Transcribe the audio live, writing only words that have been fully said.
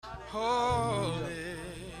holy.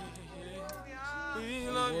 We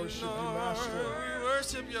love you, worship you, Lord. Master. We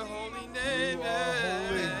worship your holy name. You are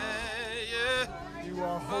holy. Yeah. You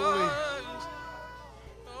are holy.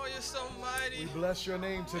 Oh, you're so mighty. We bless your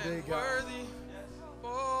name today, and God. worthy of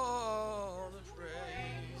all the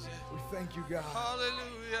praise. We thank you, God,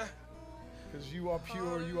 Hallelujah. because you are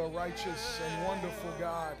pure, you are righteous and wonderful,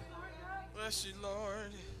 God. Bless you,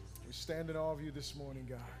 Lord. We stand in awe of you this morning,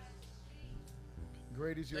 God.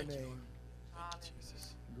 Great is your Thank you, name,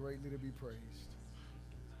 Jesus. greatly to be praised.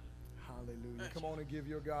 Hallelujah. Come on and give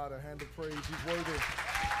your God a hand of praise. He's worthy.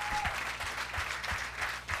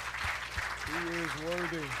 He is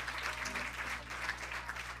worthy.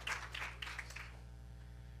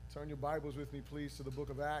 Turn your Bibles with me, please, to the book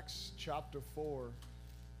of Acts, chapter 4.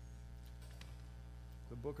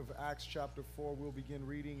 The book of Acts, chapter 4, we'll begin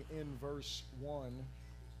reading in verse 1.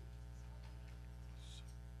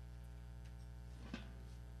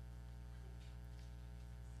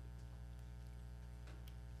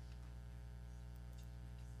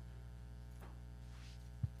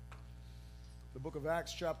 The book of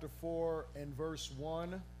Acts, chapter 4, and verse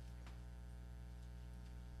 1.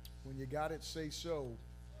 When you got it, say so.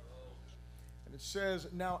 And it says,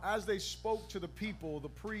 "Now as they spoke to the people, the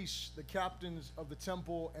priests, the captains of the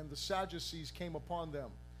temple, and the Sadducees came upon them,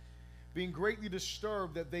 being greatly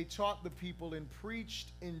disturbed that they taught the people and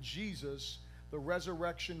preached in Jesus the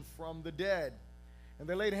resurrection from the dead. And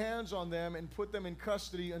they laid hands on them and put them in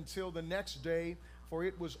custody until the next day, for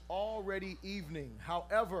it was already evening.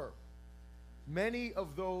 However, many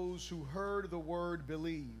of those who heard the word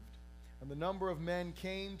believed, and the number of men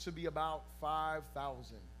came to be about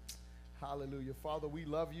 5,000. Hallelujah. Father, we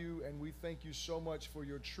love you and we thank you so much for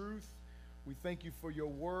your truth. We thank you for your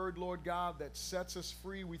word, Lord God, that sets us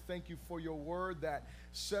free. We thank you for your word that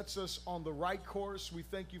sets us on the right course. We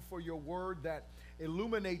thank you for your word that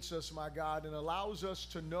illuminates us, my God, and allows us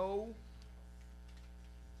to know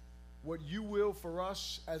what you will for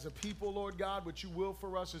us as a people, Lord God, what you will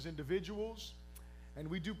for us as individuals. And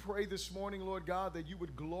we do pray this morning, Lord God, that you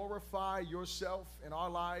would glorify yourself in our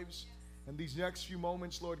lives in these next few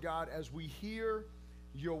moments, Lord God, as we hear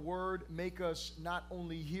your word. Make us not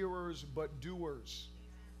only hearers, but doers.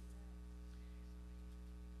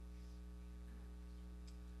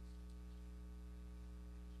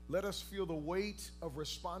 Let us feel the weight of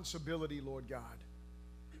responsibility, Lord God,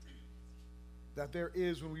 that there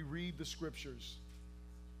is when we read the scriptures.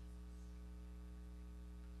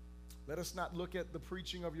 Let us not look at the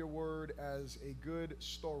preaching of your word as a good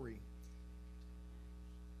story,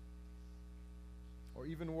 or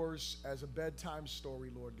even worse, as a bedtime story,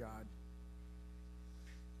 Lord God.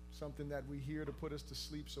 Something that we hear to put us to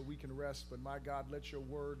sleep so we can rest. But my God, let your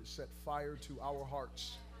word set fire to our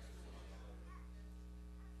hearts,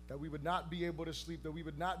 that we would not be able to sleep, that we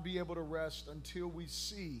would not be able to rest until we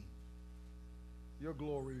see your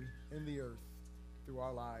glory in the earth through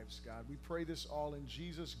our lives, God. We pray this all in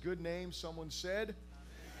Jesus' good name. Someone said, amen.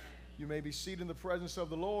 You may be seated in the presence of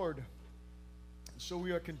the Lord. So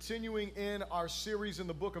we are continuing in our series in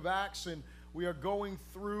the book of Acts, and we are going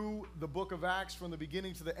through the book of Acts from the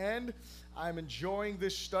beginning to the end. I'm enjoying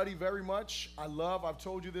this study very much. I've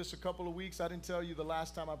told you this a couple of weeks. I didn't tell you the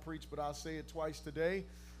last time I preached, but I'll say it twice today.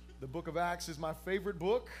 The book of Acts is my favorite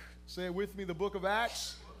book. Say it with me. The book of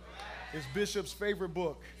Acts is Bishop's favorite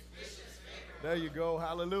book. There you go.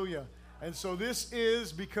 Hallelujah. And so this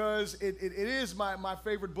is because it is my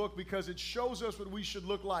favorite book, because it shows us what we should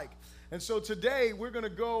look like. And so today we're going to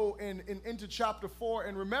go into chapter 4,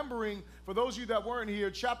 and remembering, for those of you that weren't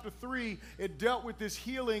here, chapter 3, it dealt with this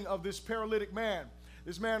healing of this paralytic man.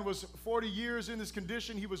 This man was 40 years in this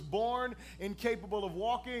condition. He was born incapable of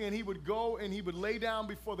walking, and he would go and he would lay down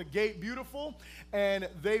before the gate beautiful, and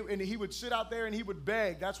he would sit out there and he would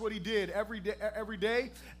beg. That's what he did every day.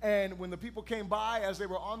 And when the people came by, as they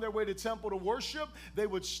were on their way to temple to worship, they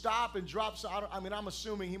would stop and drop some. I'm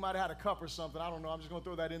assuming he might have had a cup or something. I don't know. I'm just going to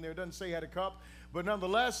throw that in there. It doesn't say he had a cup. But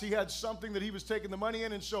nonetheless, he had something that he was taking the money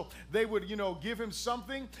in, and so they would, give him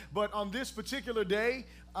something. But on this particular day,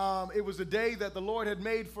 it was a day that the Lord had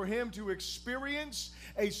made for him to experience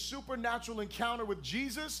a supernatural encounter with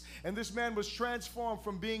Jesus, and this man was transformed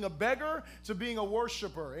from being a beggar to being a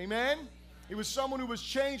worshiper. Amen? He was someone who was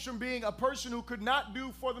changed from being a person who could not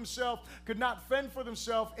do for themselves, could not fend for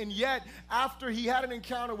themselves, and yet after he had an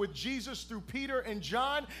encounter with Jesus through Peter and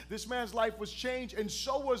John, this man's life was changed, and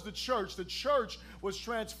so was the church. The church was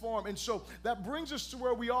transformed. And so that brings us to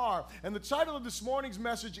where we are. And the title of this morning's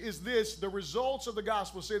message is this: the results of the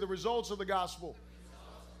gospel. Say, the results of the gospel.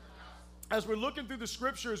 as we're looking through the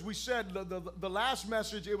scriptures, we said the last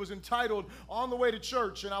message, it was entitled On the Way to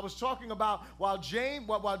Church. And I was talking about while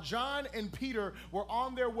John and Peter were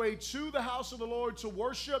on their way to the house of the Lord to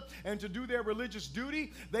worship and to do their religious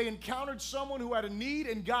duty, they encountered someone who had a need,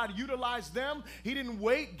 and God utilized them. He didn't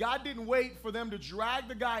wait. God didn't wait for them to drag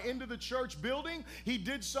the guy into the church building. He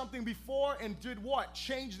did something before and did what?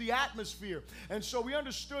 Change the atmosphere. And so we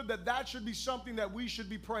understood that that should be something that we should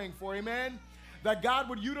be praying for. Amen? That God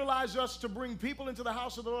would utilize us to bring people into the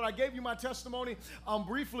house of the Lord. I gave you my testimony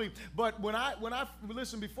briefly, but when I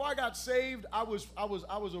listen, before I got saved, I was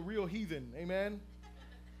a real heathen. Amen.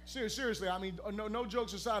 Seriously, I mean, no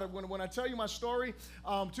jokes aside. When I tell you my story,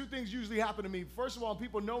 two things usually happen to me. First of all,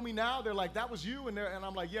 people know me now. They're like, "That was you," and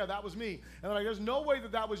I'm like, "Yeah, that was me." And they're like, "There's no way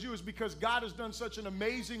that was you." It's because God has done such an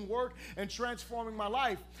amazing work in transforming my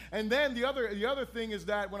life. And then the other thing is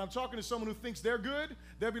that when I'm talking to someone who thinks they're good,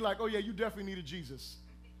 they'll be like, "Oh yeah, you definitely needed Jesus."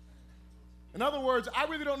 In other words, I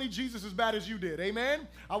really don't need Jesus as bad as you did. Amen?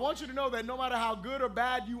 I want you to know that no matter how good or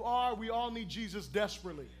bad you are, we all need Jesus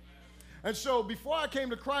desperately. And so before I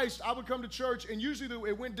came to Christ, I would come to church, and usually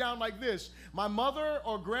it went down like this. My mother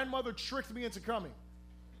or grandmother tricked me into coming.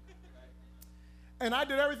 And I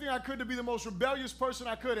did everything I could to be the most rebellious person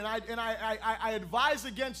I could. And I advise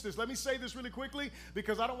against this. Let me say this really quickly,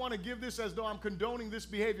 because I don't want to give this as though I'm condoning this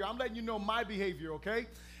behavior. I'm letting you know my behavior, okay?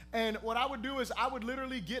 And what I would do is I would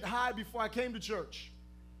literally get high before I came to church.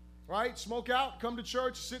 Right? Smoke out, come to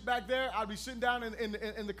church, sit back there. I'd be sitting down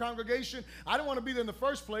in the congregation. I didn't want to be there in the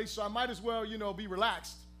first place, so I might as well, be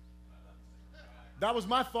relaxed. That was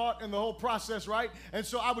my thought in the whole process, right? And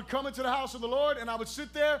so I would come into the house of the Lord, and I would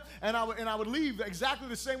sit there, and I would leave exactly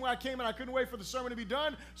the same way I came, and I couldn't wait for the sermon to be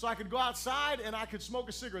done so I could go outside and I could smoke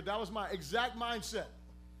a cigarette. That was my exact mindset.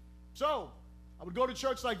 So I would go to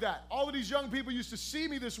church like that. All of these young people used to see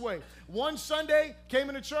me this way. One Sunday, came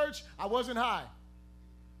into church, I wasn't high.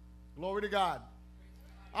 Glory to God.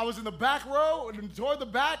 I was in the back row, toward the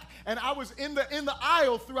back, and I was in the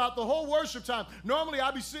aisle throughout the whole worship time. Normally,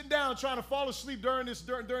 I'd be sitting down trying to fall asleep during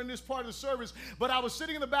this part of the service, but I was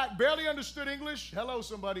sitting in the back, barely understood English. Hello,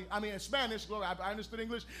 somebody. I mean, Spanish. Glory. I understood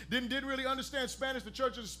English. Didn't really understand Spanish. The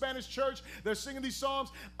church is a Spanish church. They're singing these songs.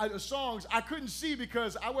 I couldn't see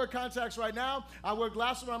because I wear contacts right now. I wear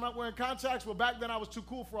glasses when I'm not wearing contacts. Well, back then I was too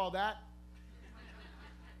cool for all that.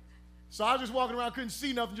 So I was just walking around, couldn't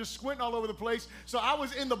see nothing, just squinting all over the place. So I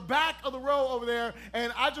was in the back of the row over there,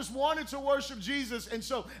 and I just wanted to worship Jesus. And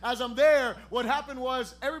so as I'm there, what happened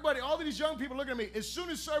was everybody, all of these young people looking at me, as soon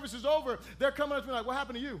as service is over, they're coming up to me like, "What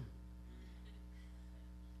happened to you?"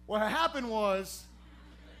 What happened was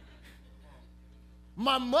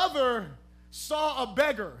my mother saw a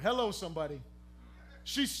beggar. Hello, somebody.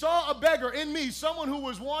 She saw a beggar in me, someone who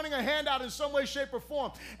was wanting a handout in some way, shape, or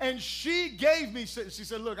form. And she gave me, she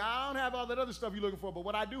said, "Look, I don't have all that other stuff you're looking for, but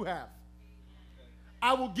what I do have,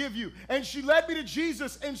 I will give you." And she led me to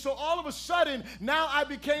Jesus. And so all of a sudden, now I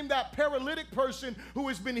became that paralytic person who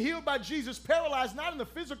has been healed by Jesus, paralyzed, not in the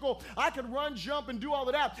physical. I could run, jump, and do all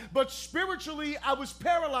of that. But spiritually, I was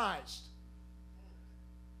paralyzed.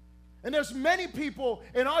 And there's many people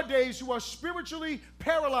in our days who are spiritually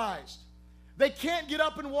paralyzed. They can't get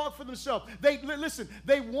up and walk for themselves.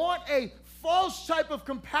 They want a false type of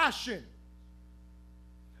compassion.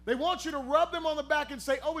 They want you to rub them on the back and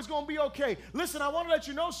say, "Oh, it's going to be okay." Listen, I want to let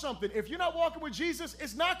you know something. If you're not walking with Jesus,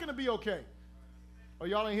 it's not going to be okay. Oh,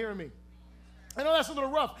 y'all ain't hearing me. I know that's a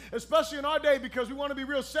little rough, especially in our day, because we want to be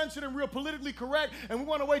real sensitive, real politically correct, and we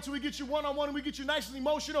want to wait till we get you one-on-one and we get you nice and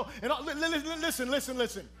emotional. And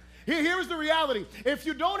listen. Here is the reality. If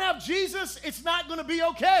you don't have Jesus, it's not going to be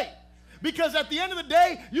okay. Because at the end of the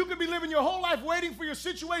day, you could be living your whole life waiting for your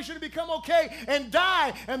situation to become okay and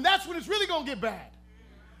die, and that's when it's really going to get bad.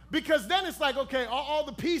 Because then it's like, okay, all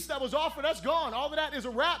the peace that was offered, that's gone. All of that is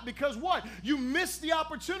a wrap because what? You missed the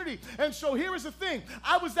opportunity. And so here is the thing.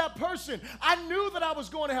 I was that person. I knew that I was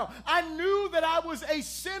going to hell. I knew that I was a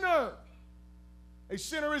sinner. A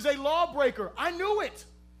sinner is a lawbreaker. I knew it.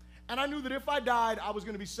 And I knew that if I died, I was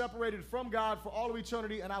going to be separated from God for all of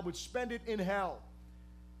eternity, and I would spend it in hell.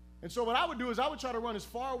 And so what I would do is I would try to run as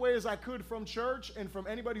far away as I could from church and from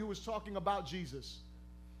anybody who was talking about Jesus.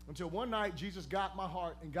 Until one night, Jesus got my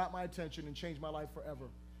heart and got my attention and changed my life forever.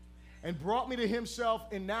 And brought me to himself,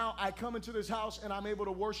 and now I come into this house and I'm able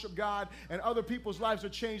to worship God, and other people's lives are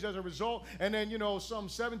changed as a result. And then, some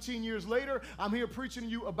 17 years later, I'm here preaching to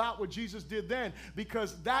you about what Jesus did then,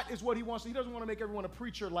 because that is what he wants. He doesn't want to make everyone a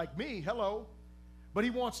preacher like me, hello, but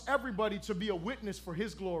he wants everybody to be a witness for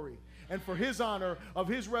his glory and for his honor of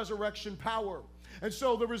his resurrection power. And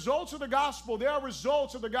so the results of the gospel, there are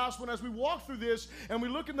results of the gospel. And as we walk through this and we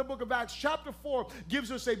look in the book of Acts, chapter 4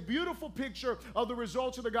 gives us a beautiful picture of the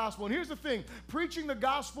results of the gospel. And here's the thing, preaching the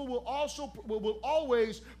gospel will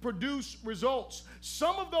always produce results.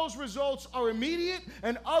 Some of those results are immediate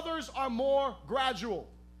and others are more gradual.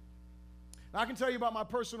 Now, I can tell you about my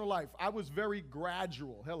personal life. I was very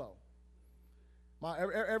gradual. Hello.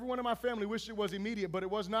 Everyone in my family wished it was immediate, but it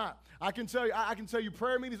was not. I can tell you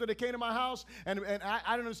prayer meetings that they came to my house, and I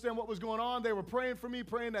didn't understand what was going on. They were praying for me,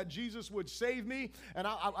 praying that Jesus would save me, and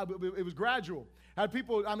it was gradual. I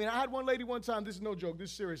had one lady one time, this is no joke,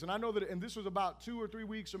 this is serious, and I know that, and this was about 2 or 3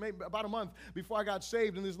 weeks, or maybe about a month before I got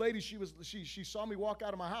saved, and this lady, she saw me walk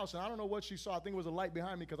out of my house, and I don't know what she saw. I think it was a light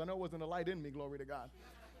behind me, because I know it wasn't a light in me, glory to God.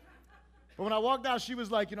 But when I walked out, she was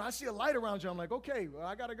like, I see a light around you. I'm like, okay, well,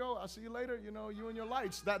 I got to go. I'll see you later. You and your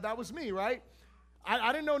lights. That was me, right?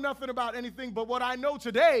 I didn't know nothing about anything, but what I know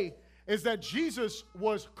today is that Jesus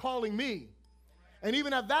was calling me. And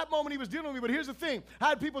even at that moment, he was dealing with me. But here's the thing. I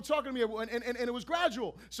had people talking to me, and it was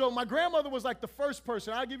gradual. So my grandmother was like the first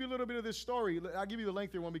person. I'll give you a little bit of this story. I'll give you the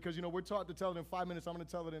lengthier one because, we're taught to tell it in 5 minutes. I'm going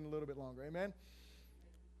to tell it in a little bit longer. Amen?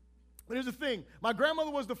 But here's the thing. My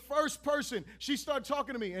grandmother was the first person. She started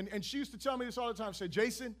talking to me, and she used to tell me this all the time. She said,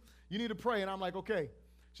 Jason, you need to pray. And I'm like, okay.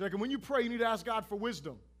 She's like, and when you pray, you need to ask God for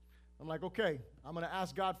wisdom. I'm like, okay, I'm going to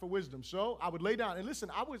ask God for wisdom. So I would lay down. And listen,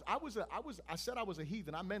 I said I was a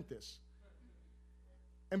heathen. I meant this.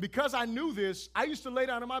 And because I knew this, I used to lay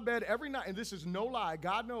down in my bed every night. And this is no lie.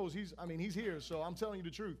 God knows he's here. So I'm telling you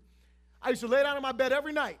the truth. I used to lay down in my bed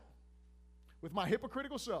every night with my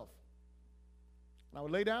hypocritical self. And I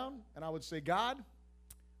would lay down, and I would say, God,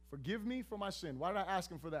 forgive me for my sin. Why did I ask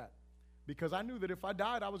him for that? Because I knew that if I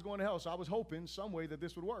died, I was going to hell. So I was hoping some way that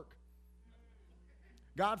this would work.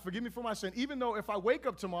 God, forgive me for my sin, even though if I wake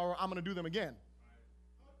up tomorrow, I'm going to do them again.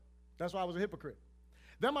 That's why I was a hypocrite.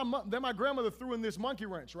 Then my grandmother threw in this monkey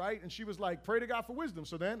wrench, right? And she was like, pray to God for wisdom.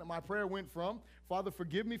 So then my prayer went from, Father,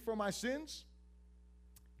 forgive me for my sins.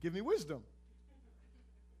 Give me wisdom.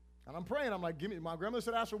 And I'm praying. I'm like, my grandmother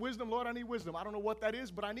said, ask for wisdom. Lord, I need wisdom. I don't know what that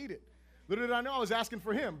is, but I need it. Little did I know I was asking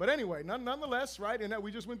for him. But anyway, nonetheless, right, and that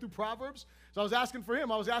we just went through Proverbs. So I was asking for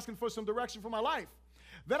him. I was asking for some direction for my life.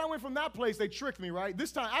 Then I went from that place. They tricked me, right?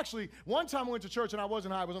 This time, actually, one time I went to church and I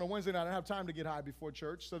wasn't high. It was on a Wednesday night. I didn't have time to get high before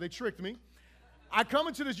church. So they tricked me. I come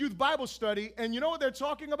into this youth Bible study, and you know what they're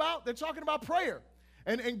talking about? They're talking about prayer.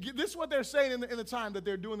 And this is what they're saying in the time that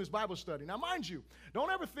they're doing this Bible study. Now, mind you, don't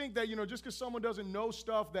ever think that, just because someone doesn't know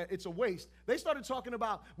stuff that it's a waste. They started talking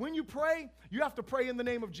about when you pray, you have to pray in the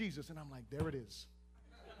name of Jesus. And I'm like, there it is.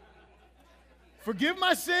 Forgive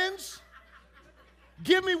my sins.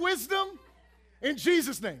 Give me wisdom in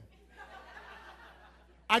Jesus' name.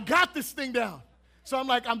 I got this thing down. So I'm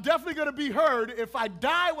like, I'm definitely going to be heard. If I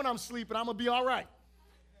die when I'm sleeping, I'm going to be all right.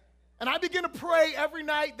 And I begin to pray every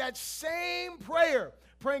night that same prayer,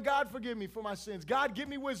 praying, God, forgive me for my sins. God, give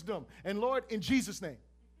me wisdom. And Lord, in Jesus' name.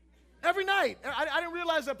 Every night. I didn't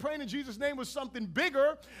realize that praying in Jesus' name was something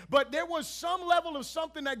bigger, but there was some level of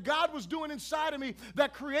something that God was doing inside of me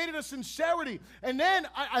that created a sincerity. And then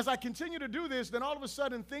as I continue to do this, then all of a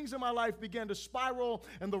sudden things in my life began to spiral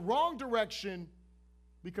in the wrong direction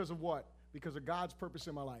because of what? Because of God's purpose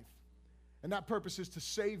in my life. And that purpose is to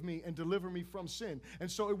save me and deliver me from sin. And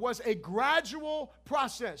so it was a gradual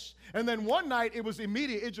process. And then one night, it was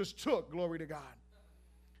immediate. It just took, glory to God.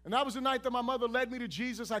 And that was the night that my mother led me to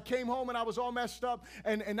Jesus. I came home and I was all messed up.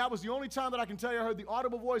 And that was the only time that I can tell you I heard the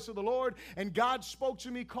audible voice of the Lord. And God spoke to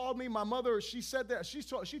me, called me. My mother, she said that. She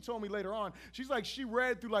told me later on. She's like, she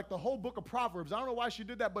read through like the whole book of Proverbs. I don't know why she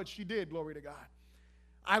did that, but she did, glory to God.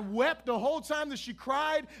 I wept the whole time that she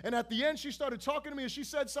cried, and at the end she started talking to me, and she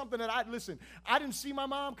said something that I didn't see my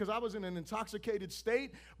mom because I was in an intoxicated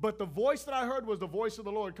state, but the voice that I heard was the voice of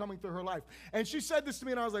the Lord coming through her life. And she said this to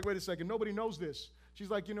me, and I was like, wait a second, nobody knows this.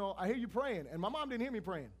 She's like, I hear you praying, and my mom didn't hear me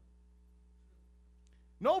praying.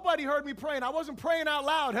 Nobody heard me praying. I wasn't praying out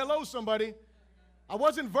loud. Hello, somebody. I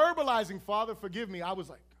wasn't verbalizing, Father, forgive me. I was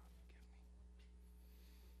like,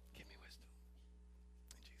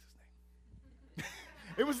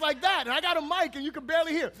 it was like that, and I got a mic, and you could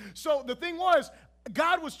barely hear. So the thing was,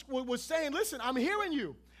 God was saying, listen, I'm hearing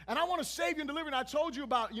you, and I want to save you and deliver you. And I told you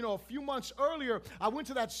about, a few months earlier, I went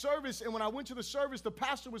to that service, and when I went to the service, the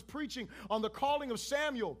pastor was preaching on the calling of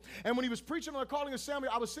Samuel. And when he was preaching on the calling of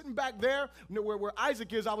Samuel, I was sitting back there where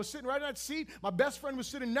Isaac is. I was sitting right in that seat. My best friend was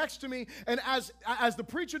sitting next to me, and as the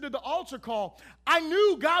preacher did the altar call, I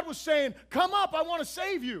knew God was saying, come up, I want to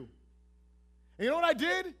save you. And you know what I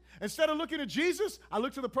did? Instead of looking at Jesus, I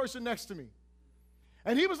looked to the person next to me.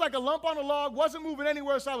 And he was like a lump on a log, wasn't moving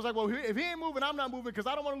anywhere. So I was like, well, if he ain't moving, I'm not moving because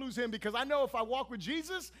I don't want to lose him because I know if I walk with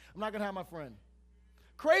Jesus, I'm not going to have my friend.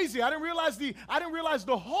 Crazy. I didn't realize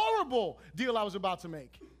the horrible deal I was about to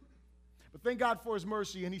make. But thank God for his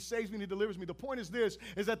mercy, and he saves me and he delivers me. The point is this,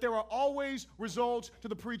 is that there are always results to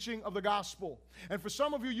the preaching of the gospel. And for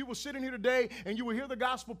some of you, you will sit in here today and you will hear the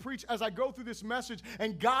gospel preached as I go through this message,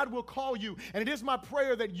 and God will call you. And it is my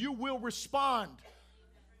prayer that you will respond.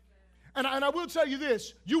 And I will tell you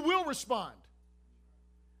this, you will respond.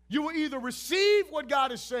 You will either receive what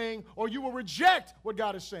God is saying or you will reject what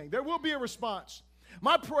God is saying. There will be a response.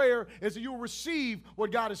 My prayer is that you will receive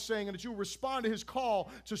what God is saying and that you will respond to his call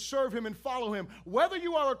to serve him and follow him, whether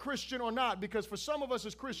you are a Christian or not, because for some of us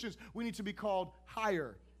as Christians, we need to be called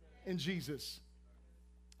higher in Jesus.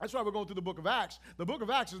 That's why we're going through the book of Acts. The book of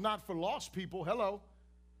Acts is not for lost people. Hello.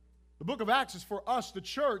 The book of Acts is for us, the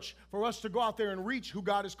church, for us to go out there and reach who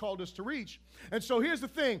God has called us to reach. And so here's the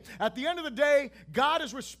thing. At the end of the day, God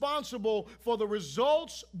is responsible for the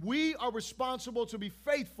results. We are responsible to be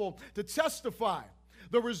faithful, to testify.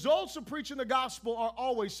 The results of preaching the gospel are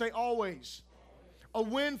always, say always, a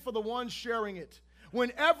win for the one sharing it.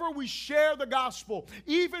 Whenever we share the gospel,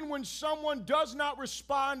 even when someone does not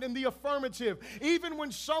respond in the affirmative, even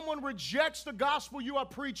when someone rejects the gospel you are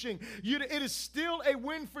preaching, it is still a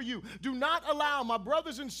win for you. Do not allow, my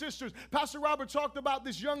brothers and sisters, Pastor Robert talked about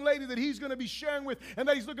this young lady that he's going to be sharing with and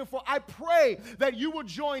that he's looking for. I pray that you will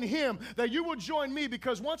join him, that you will join me,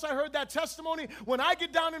 because once I heard that testimony, when I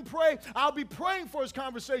get down and pray, I'll be praying for his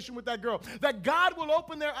conversation with that girl, that God will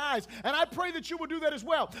open their eyes. And I pray that you will do that as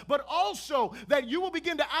well, but also that you will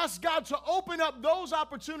begin to ask God to open up those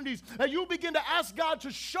opportunities, that you'll begin to ask God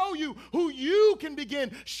to show you who you can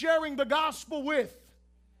begin sharing the gospel with.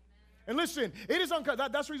 And listen, it is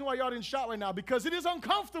that's the reason why y'all didn't shout right now, because it is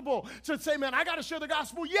uncomfortable to say, man, I got to share the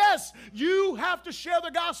gospel. Yes, you have to share the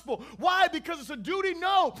gospel. Why? Because it's a duty?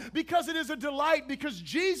 No, because it is a delight, because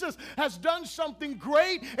Jesus has done something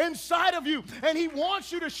great inside of you, and he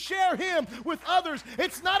wants you to share him with others.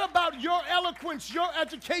 It's not about your eloquence, your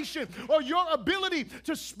education, or your ability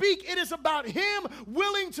to speak. It is about him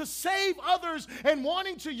willing to save others and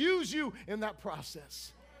wanting to use you in that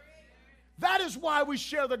process. That is why we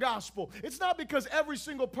share the gospel. It's not because every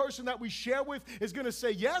single person that we share with is going to say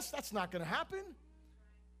yes. That's not going to happen.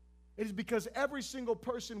 It is because every single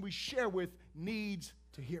person we share with needs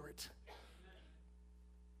to hear it.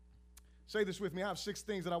 Say this with me. I have 6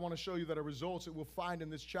 things that I want to show you that are results that we'll find in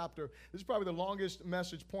this chapter. This is probably the longest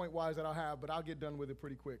message point-wise that I'll have, but I'll get done with it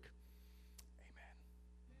pretty quick.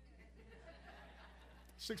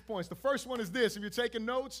 6 points. The first one is this. If you're taking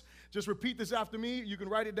notes, just repeat this after me. You can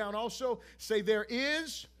write it down also. Say, there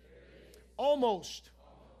is almost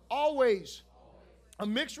always a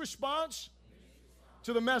mixed response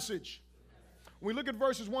to the message. When we look at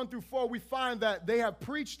verses 1 through 4, we find that they have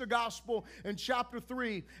preached the gospel in chapter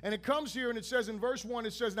 3. And it comes here and it says in verse 1,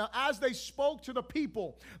 it says, now as they spoke to the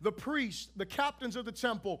people, the priests, the captains of the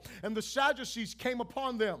temple, and the Sadducees came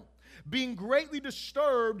upon them, being greatly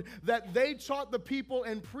disturbed that they taught the people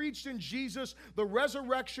and preached in Jesus the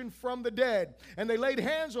resurrection from the dead. And they laid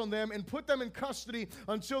hands on them and put them in custody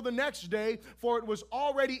until the next day, for it was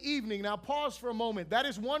already evening. Now pause for a moment. That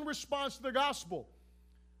is one response to the gospel.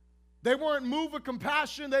 They weren't moved with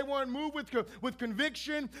compassion. They weren't moved with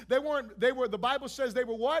conviction. The Bible says they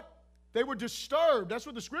were what? They were disturbed. That's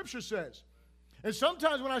what the scripture says. And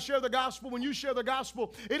sometimes when I share the gospel, when you share the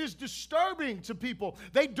gospel, it is disturbing to people.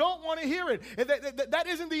 They don't want to hear it. That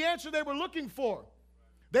isn't the answer they were looking for.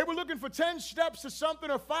 They were looking for 10 steps to something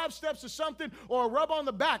or 5 steps to something or a rub on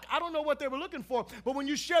the back. I don't know what they were looking for. But when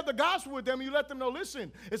you share the gospel with them, you let them know,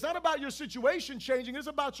 listen, it's not about your situation changing. It's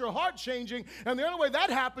about your heart changing. And the only way that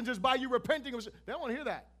happens is by you repenting. They don't want to hear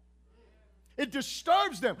that. It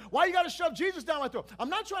disturbs them. Why you got to shove Jesus down my throat? I'm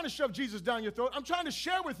not trying to shove Jesus down your throat. I'm trying to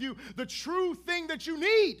share with you the true thing that you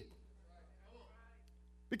need.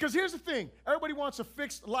 Because here's the thing. Everybody wants a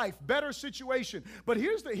fixed life, better situation. But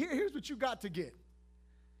here's what you got to get.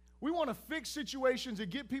 We want to fix situations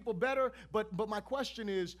and get people better. But my question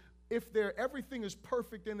is, if everything is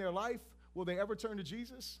perfect in their life, will they ever turn to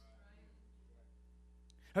Jesus?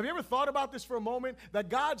 Have you ever thought about this for a moment? That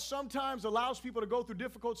God sometimes allows people to go through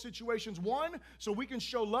difficult situations. 1, so we can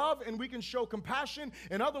show love and we can show compassion.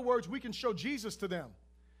 In other words, we can show Jesus to them.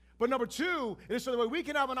 But number 2 is so that we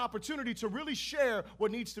can have an opportunity to really share what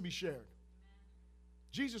needs to be shared.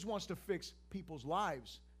 Jesus wants to fix people's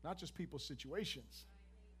lives, not just people's situations.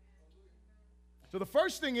 So the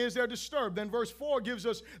first thing is they're disturbed. Then verse 4 gives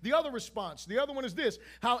us the other response. The other one is this.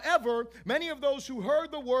 However, many of those who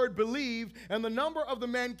heard the word believed, and the number of the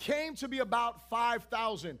men came to be about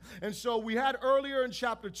 5,000. And so we had earlier in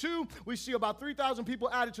chapter 2, we see about 3,000 people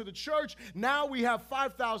added to the church. Now we have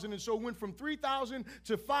 5,000. And so it went from 3,000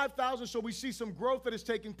 to 5,000. So we see some growth that is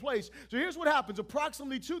taking place. So here's what happens.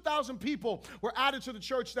 Approximately 2,000 people were added to the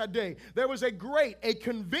church that day. There was a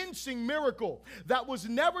convincing miracle that was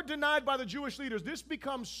never denied by the Jewish leaders. This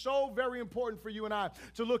becomes so very important for you and I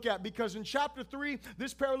to look at, because in chapter 3,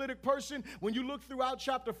 this paralytic person, when you look throughout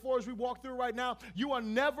chapter 4 as we walk through right now, you are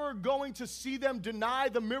never going to see them deny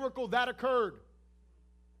the miracle that occurred.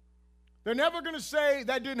 They're never going to say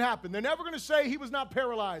that didn't happen. They're never going to say he was not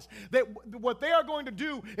paralyzed. What they are going to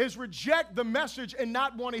do is reject the message and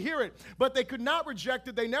not want to hear it. But they could not reject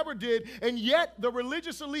it. They never did. And yet the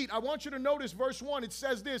religious elite, I want you to notice verse 1. It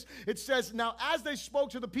says this. It says, now as they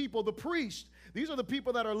spoke to the people, the priest, these are the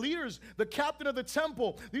people that are leaders, the captain of the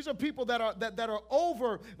temple. These are people that are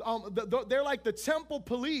over, they're like the temple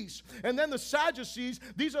police. And then the Sadducees,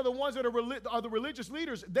 these are the ones that are the religious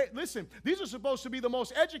leaders. Listen, these are supposed to be the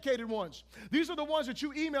most educated ones. These are the ones that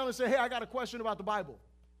you email and say, hey, I got a question about the Bible.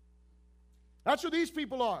 That's who these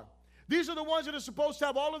people are. These are the ones that are supposed to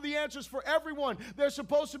have all of the answers for everyone. They're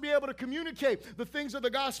supposed to be able to communicate the things of the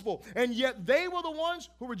gospel. And yet they were the ones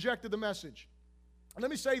who rejected the message. And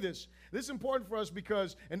let me say this. This is important for us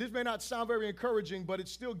because, and this may not sound very encouraging, but it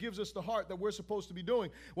still gives us the heart that we're supposed to be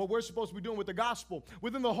doing, what we're supposed to be doing with the gospel.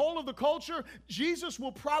 Within the whole of the culture, Jesus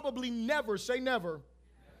will probably never, say never,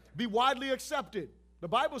 be widely accepted. The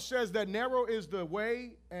Bible says that narrow is the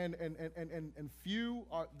way and few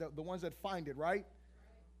are the ones that find it, right?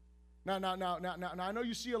 Now, I know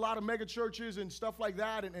you see a lot of mega churches and stuff like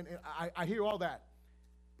that, and I hear all that.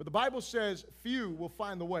 But the Bible says few will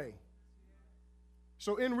find the way.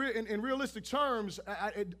 So in realistic terms,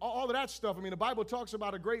 all of that stuff, I mean, the Bible talks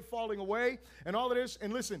about a great falling away and all of this.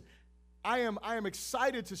 And listen, I am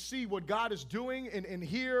excited to see what God is doing and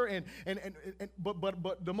here.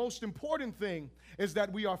 But the most important thing is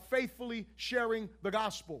that we are faithfully sharing the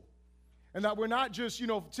gospel. And that we're not just,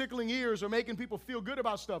 tickling ears or making people feel good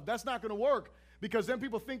about stuff. That's not going to work, because then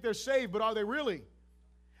people think they're saved, but are they really?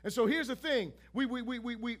 And so here's the thing: we're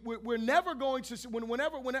never going to,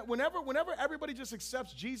 whenever everybody just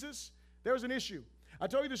accepts Jesus, there's an issue. I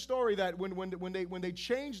told you the story that when they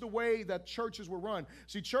changed the way that churches were run.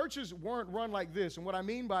 See, churches weren't run like this, and what I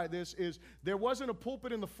mean by this is there wasn't a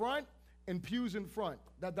pulpit in the front and pews in front.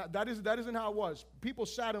 That isn't how it was. People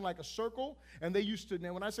sat in like a circle, and they used to.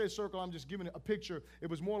 Now, when I say circle, I'm just giving a picture. It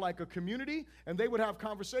was more like a community, and they would have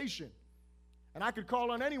conversation, and I could call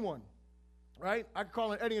on anyone. Right? I could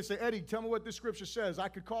call on Eddie and say, Eddie, tell me what this scripture says. I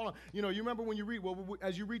could call on, you remember when you read,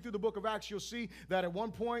 as you read through the book of Acts, you'll see that at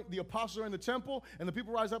one point the apostles are in the temple and the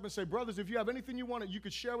people rise up and say, brothers, if you have anything you want, you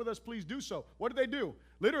could share with us, please do so. What did they do?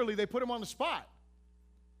 Literally, they put him on the spot.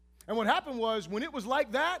 And what happened was, when it was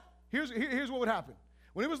like that, here's what would happen.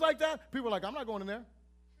 When it was like that, people were like, I'm not going in there.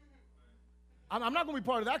 I'm not going to be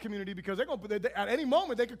part of that community, because at any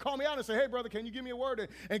moment they could call me out and say, hey, brother, can you give me a word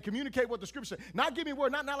and communicate what the scripture says? Not give me a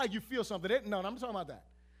word, not like you feel something. No, I'm not talking about that.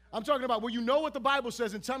 I'm talking about where you know what the Bible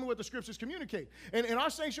says and tell me what the scriptures communicate. And in our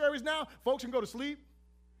sanctuaries now, folks can go to sleep.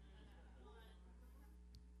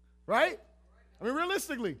 Right? I mean,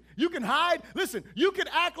 realistically, you can hide. Listen, you can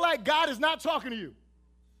act like God is not talking to you.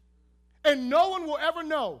 And no one will ever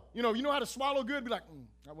know. You know how to swallow good? Be like,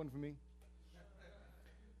 that wasn't for me.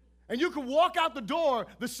 And you can walk out the door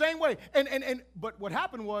the same way. But what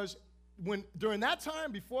happened was, during that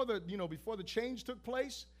time, before the change took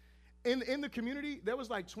place, in the community, there was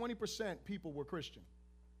like 20% people were Christian.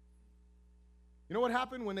 You know what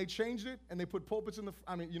happened when they changed it and they put pulpits in the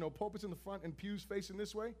front and pews facing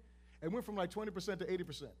this way? It went from like 20% to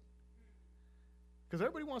 80%. Because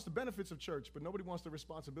everybody wants the benefits of church, but nobody wants the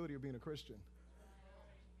responsibility of being a Christian.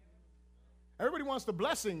 Everybody wants the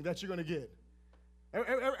blessing that you're going to get.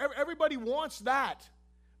 Everybody wants that,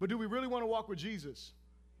 but do we really want to walk with Jesus?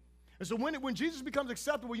 And so when Jesus becomes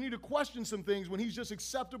acceptable, you need to question some things when he's just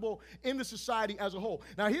acceptable in the society as a whole.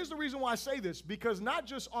 Now, here's the reason why I say this, because not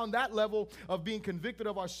just on that level of being convicted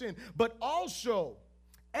of our sin, but also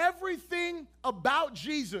everything about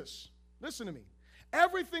Jesus, listen to me,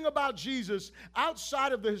 everything about Jesus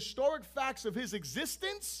outside of the historic facts of his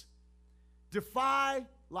existence defy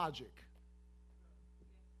logic.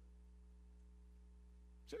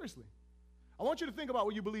 Seriously. I want you to think about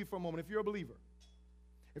what you believe for a moment if you're a believer.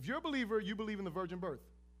 If you're a believer, you believe in the virgin birth.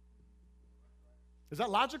 Is that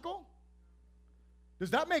logical?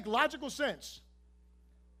 Does that make logical sense?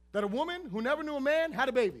 That a woman who never knew a man had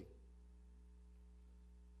a baby?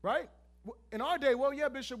 Right? In our day, well, yeah,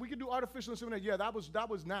 Bishop, we could do artificial insemination. Yeah, that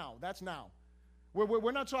was now. That's now.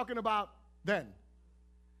 We're not talking about then.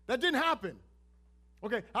 That didn't happen.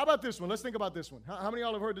 Okay, how about this one? Let's think about this one. How many of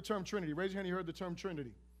y'all have heard the term Trinity? Raise your hand if you heard the term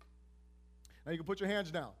Trinity. Now you can put your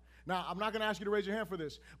hands down. Now, I'm not going to ask you to raise your hand for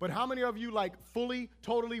this, but how many of you, like, fully,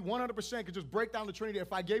 totally, 100% could just break down the Trinity?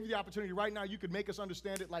 If I gave you the opportunity right now, you could make us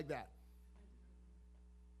understand it like that.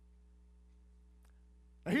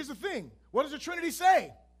 Now, here's the thing. What does the Trinity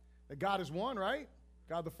say? That God is one, right?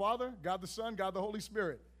 God the Father, God the Son, God the Holy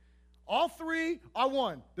Spirit. All three are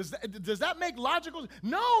one. Does that make logical?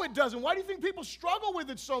 No, it doesn't. Why do you think people struggle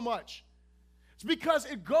with it so much? It's because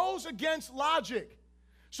it goes against logic.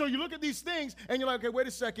 So you look at these things, and you're like, okay, wait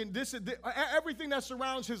a second. Everything that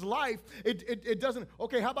surrounds his life, it doesn't.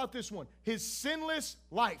 Okay, how about this one? His sinless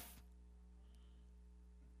life.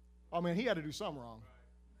 Oh, man, he had to do something wrong.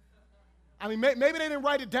 I mean, maybe they didn't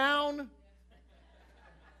write it down,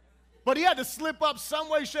 but he had to slip up some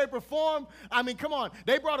way, shape, or form. I mean, come on.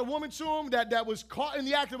 They brought a woman to him that was caught in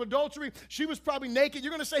the act of adultery. She was probably naked.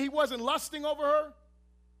 You're going to say he wasn't lusting over her?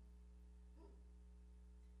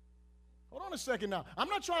 Hold on a second now. I'm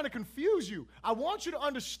not trying to confuse you. I want you to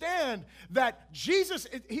understand that Jesus,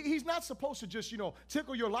 he's not supposed to just,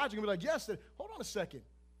 tickle your logic and be like, yes, hold on a second.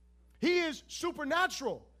 He is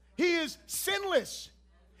supernatural. He is sinless.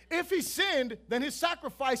 If he sinned, then his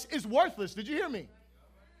sacrifice is worthless. Did you hear me?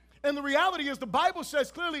 And the reality is the Bible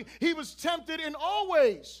says clearly he was tempted in all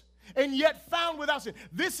ways and yet found without sin.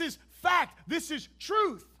 This is fact. This is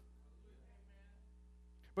truth.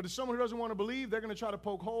 But if someone who doesn't want to believe, they're going to try to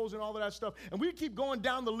poke holes and all of that stuff. And we keep going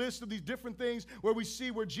down the list of these different things where we see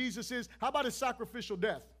where Jesus is. How about his sacrificial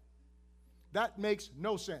death? That makes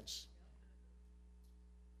no sense.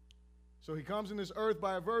 So he comes in this earth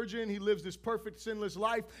by a virgin. He lives this perfect, sinless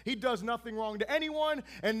life. He does nothing wrong to anyone.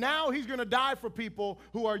 And now he's going to die for people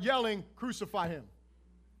who are yelling, crucify him.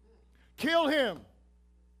 Kill him.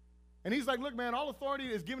 And he's like, look, man, all authority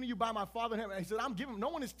is given to you by my Father in heaven. And he said, I'm giving. No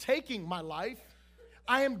one is taking my life.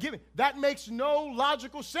 I am giving. That makes no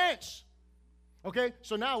logical sense. Okay,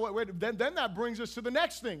 so now then that brings us to the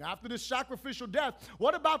next thing. After this sacrificial death,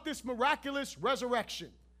 what about this miraculous resurrection?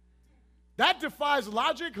 That defies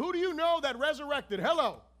logic. Who do you know that resurrected?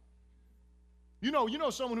 Hello. You know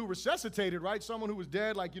someone who resuscitated, right? Someone who was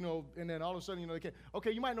dead, and then all of a sudden, they can't.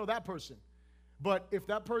 Okay, you might know that person. But if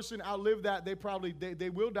that person outlived that, they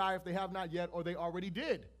will die if they have not yet, or they already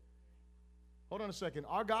did. Hold on a second.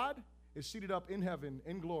 Our God is seated up in heaven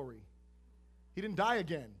in glory. He didn't die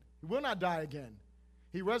again. He will not die again.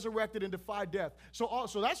 He resurrected and defied death.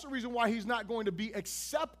 So that's the reason why he's not going to be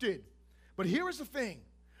accepted. But here is the thing.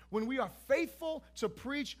 When we are faithful to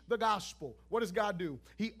preach the gospel, what does God do?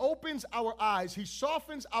 He opens our eyes, he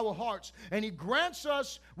softens our hearts, and he grants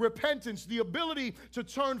us repentance, the ability to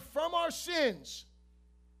turn from our sins.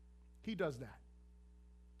 He does that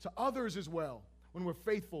to others as well when we're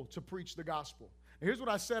faithful to preach the gospel. And here's what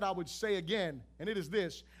I said I would say again, and it is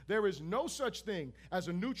this. There is no such thing as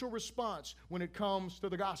a neutral response when it comes to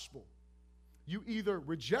the gospel. You either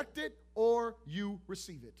reject it or you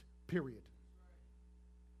receive it, period.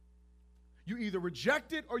 You either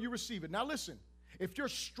reject it or you receive it. Now listen, if you're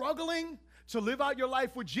struggling to live out your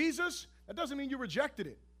life with Jesus, that doesn't mean you rejected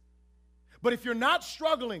it. But if you're not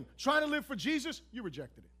struggling, trying to live for Jesus, you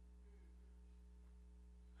rejected it.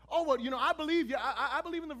 Oh, well, I believe, I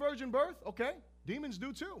believe in the virgin birth. Okay, demons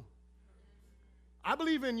do too. I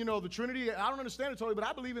believe in, the Trinity. I don't understand it totally, but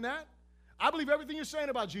I believe in that. I believe everything you're saying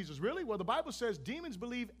about Jesus. Really? Well, the Bible says demons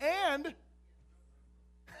believe and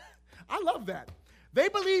I love that. They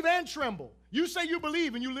believe and tremble. You say you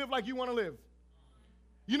believe and you live like you want to live.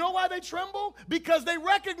 You know why they tremble? Because they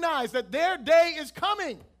recognize that their day is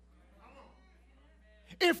coming.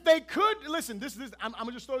 If they could, listen, I'm going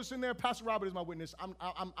to just throw this in there. Pastor Robert is my witness.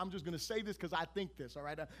 I'm just going to say this because I think this, all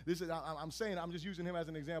right? I'm just using him as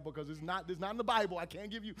an example because this is not in the Bible. I can't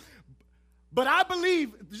give you. But I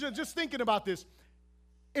believe, just thinking about this,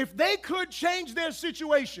 if they could change their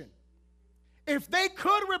situation, if they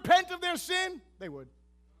could repent of their sin, they would.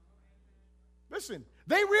 Listen,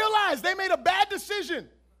 they realized they made a bad decision.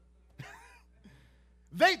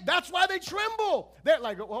 That's why they tremble. They're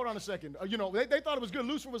like, hold on a second. They thought it was good.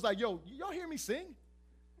 Lucifer was like, yo, y'all hear me sing?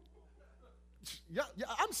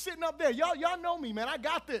 I'm sitting up there. Y'all know me, man. I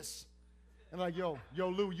got this. And like, yo,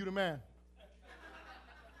 Lou, you the man.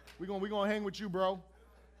 We gonna hang with you, bro.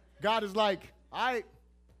 God is like, all right,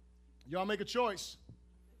 y'all make a choice.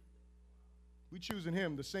 We choosing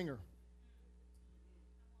him, the singer.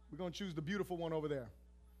 We're going to choose the beautiful one over there.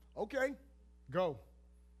 Okay, go.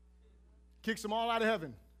 Kicks them all out of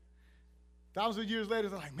heaven. Thousands of years later,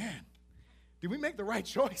 they're like, man, did we make the right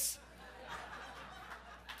choice?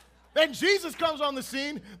 Then Jesus comes on the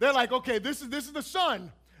scene. They're like, okay, this is the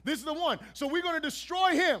son. This is the one. So we're going to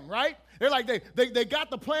destroy him, right? They're like, they got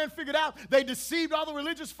the plan figured out. They deceived all the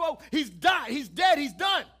religious folk. He's died. He's dead. He's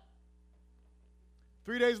done.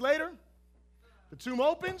 3 days later, the tomb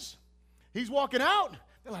opens. He's walking out.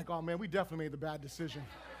 They're like, oh, man, we definitely made the bad decision.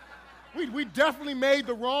 We definitely made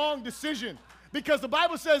the wrong decision. Because the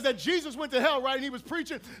Bible says that Jesus went to hell, right? And he was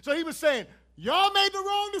preaching. So he was saying, y'all made the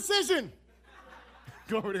wrong decision.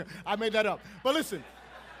 Glory to God. I made that up. But listen,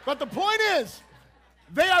 but the point is,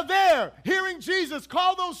 they are there hearing Jesus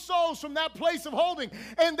call those souls from that place of holding.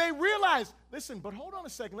 And they realize, listen, but hold on a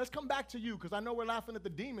second. Let's come back to you, because I know we're laughing at the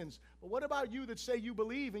demons. But what about you that say you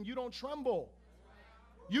believe and you don't tremble?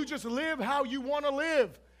 You just live how you want to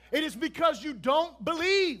live. It is because you don't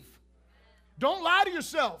believe. Don't lie to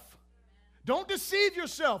yourself. Don't deceive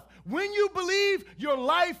yourself. When you believe, your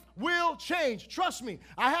life will change. Trust me,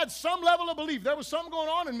 I had some level of belief. There was something going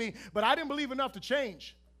on in me, but I didn't believe enough to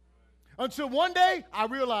change. Until one day, I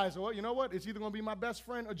realized, well, you know what? It's either going to be my best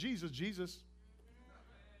friend or Jesus. Jesus.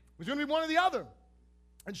 It's going to be one or the other.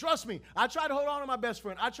 And trust me, I tried to hold on to my best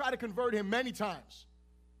friend. I tried to convert him many times.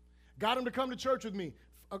 Got him to come to church with me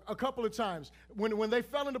a couple of times. When they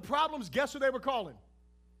fell into problems, guess who they were calling?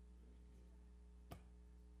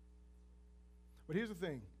 But here's the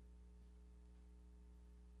thing.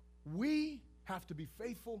 We have to be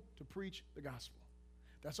faithful to preach the gospel.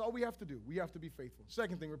 That's all we have to do. We have to be faithful.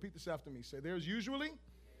 Second thing, repeat this after me. Say, there's usually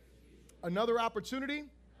another opportunity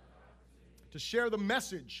to share the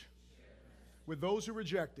message with those who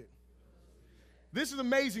reject it. This is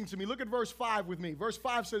amazing to me. Look at verse 5 with me. Verse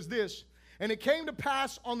 5 says this, and it came to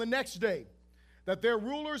pass on the next day that their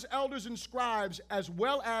rulers, elders, and scribes, as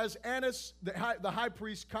well as Annas, the high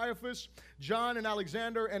priest, Caiaphas, John, and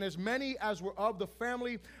Alexander, and as many as were of the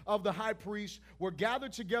family of the high priest, were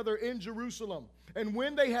gathered together in Jerusalem. And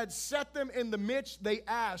when they had set them in the midst, they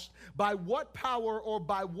asked, by what power or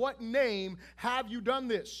by what name have you done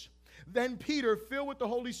this? Then Peter, filled with the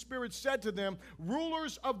Holy Spirit, said to them,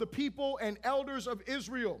 rulers of the people and elders of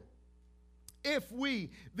Israel, if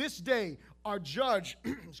we this day are judged,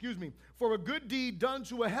 for a good deed done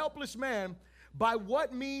to a helpless man, by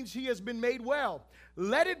what means he has been made well,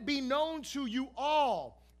 let it be known to you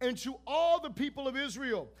all and to all the people of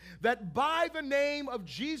Israel, that by the name of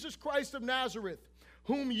Jesus Christ of Nazareth,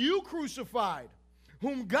 whom you crucified,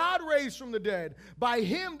 whom God raised from the dead, by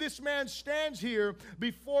him this man stands here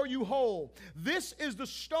before you whole. This is the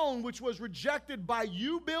stone which was rejected by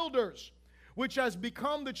you builders, which has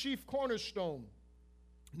become the chief cornerstone.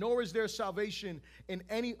 Nor is there salvation in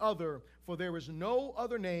any other, for there is no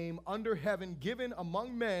other name under heaven given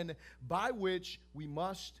among men by which we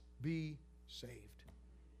must be saved.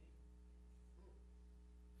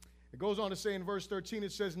 It goes on to say in verse 13,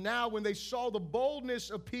 it says, now when they saw the boldness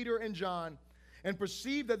of Peter and John and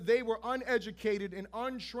perceived that they were uneducated and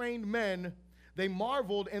untrained men, they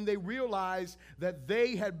marveled and they realized that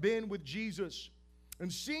they had been with Jesus. And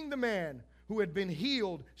seeing the man who had been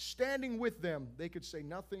healed standing with them, they could say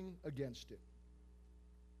nothing against it.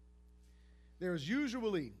 There is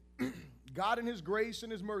usually, God in his grace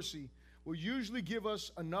and his mercy will usually give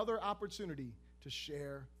us another opportunity to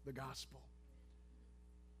share the gospel.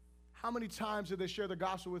 How many times did they share the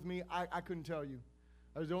gospel with me? I couldn't tell you.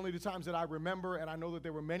 Those are only the times that I remember, and I know that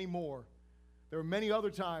there were many more. There were many other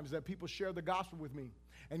times that people shared the gospel with me.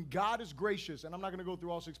 And God is gracious, and I'm not going to go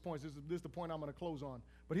through all 6 points. This is the point I'm going to close on.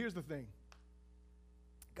 But here's the thing.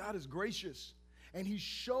 God is gracious, and he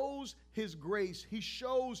shows his grace. He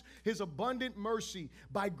shows his abundant mercy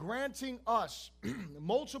by granting us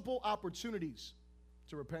multiple opportunities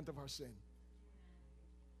to repent of our sin.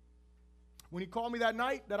 When he called me that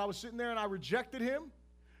night that I was sitting there and I rejected him,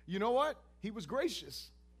 you know what? He was gracious.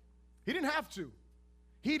 He didn't have to.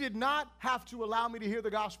 He did not have to allow me to hear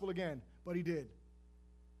the gospel again, but he did.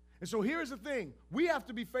 And so here's the thing. We have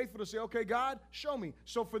to be faithful to say, okay, God, show me.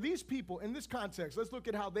 So for these people, in this context, let's look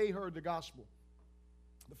at how they heard the gospel.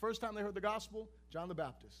 The first time they heard the gospel, John the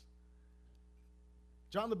Baptist.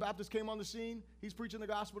 John the Baptist came on the scene. He's preaching the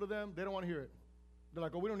gospel to them. They don't want to hear it. They're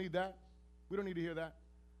like, oh, we don't need that. We don't need to hear that.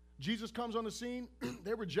 Jesus comes on the scene.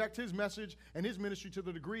 They reject his message and his ministry to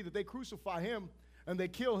the degree that they crucify him and they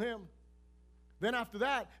kill him. Then after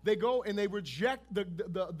that, they go and they reject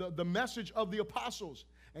the message of the apostles.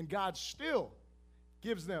 And God still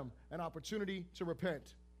gives them an opportunity to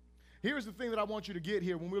repent. Here's the thing that I want you to get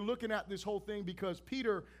here when we're looking at this whole thing, because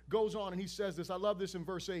Peter goes on and he says this. I love this in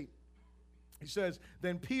verse 8. He says,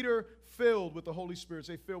 then Peter filled with the Holy Spirit.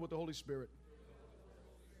 Say, filled with the Holy Spirit.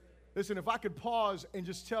 Listen, if I could pause and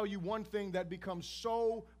just tell you one thing that becomes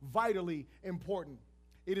so vitally important,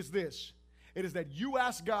 it is this. It is that you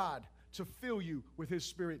ask God to fill you with his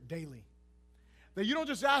Spirit daily. That you don't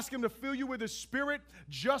just ask him to fill you with his Spirit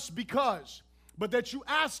just because, but that you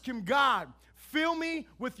ask him, God, fill me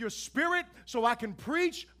with your Spirit so I can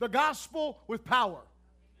preach the gospel with power.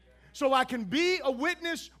 So I can be a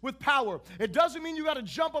witness with power. It doesn't mean you got to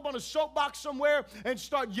jump up on a soapbox somewhere and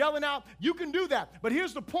start yelling out. You can do that. But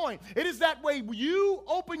here's the point. It is that way you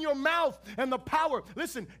open your mouth and the power.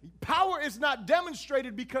 Listen, power is not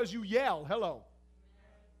demonstrated because you yell. Hello.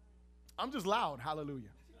 I'm just loud. Hallelujah.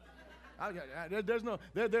 There's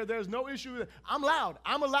no issue with it. I'm loud.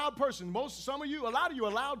 I'm a loud person. A lot of you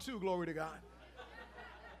are loud too, glory to God.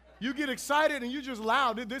 You get excited and you just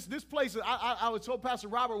loud. This place, I was told Pastor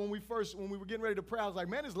Robert when we were getting ready to pray, I was like,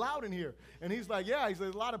 man, it's loud in here. And he's like, yeah. He said,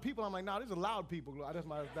 there's a lot of people. I'm like, no, these are loud people. That's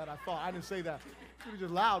that I thought. I didn't say that. It was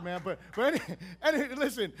just loud, man. But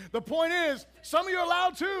listen, the point is, some of you are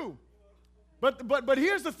loud too. But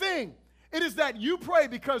here's the thing. It is that you pray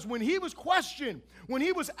because when he was questioned, when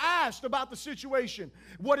he was asked about the situation,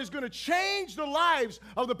 what is going to change the lives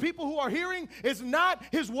of the people who are hearing is not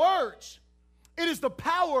his words. It is the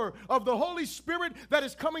power of the Holy Spirit that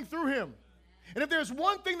is coming through him. And if there's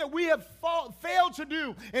one thing that we have failed to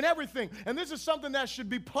do in everything, and this is something that should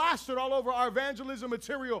be plastered all over our evangelism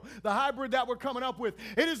material, the hybrid that we're coming up with,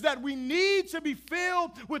 it is that we need to be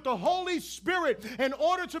filled with the Holy Spirit in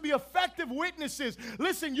order to be effective witnesses.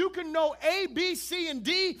 Listen, you can know A, B, C, and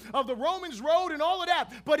D of the Romans road and all of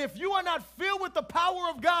that, but if you are not filled with the power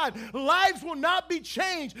of God, lives will not be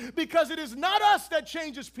changed because it is not us that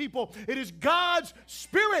changes people. It is God's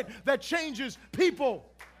Spirit that changes people.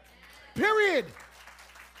 Period.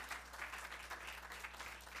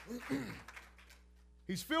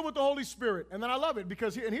 He's filled with the Holy Spirit. And then I love it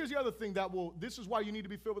because, and here's the other thing this is why you need to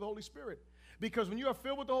be filled with the Holy Spirit. Because when you are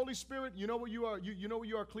filled with the Holy Spirit, you know what you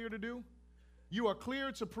are clear to do? You are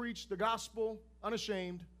clear to preach the gospel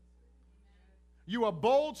unashamed. You are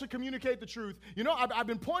bold to communicate the truth. You know, I've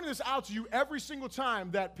been pointing this out to you every single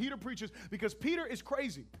time that Peter preaches because Peter is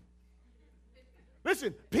crazy.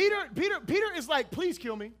 Listen, Peter is like, please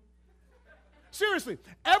kill me. Seriously,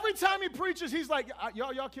 every time he preaches, he's like,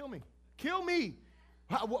 y'all kill me. Kill me.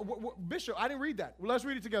 Bishop, I didn't read that. Well, let's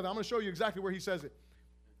read it together. I'm going to show you exactly where he says it.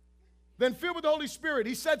 Then filled with the Holy Spirit,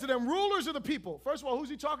 he said to them, rulers of the people. First of all, who's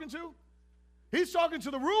he talking to? He's talking to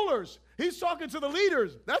the rulers. He's talking to the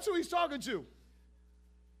leaders. That's who he's talking to.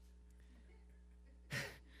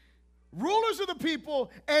 Rulers of the people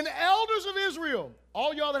and elders of Israel,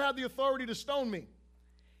 all y'all that have the authority to stone me.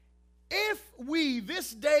 If we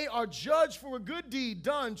this day are judged for a good deed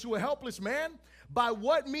done to a helpless man, by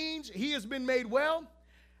what means he has been made well,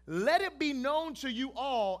 let it be known to you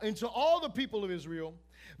all and to all the people of Israel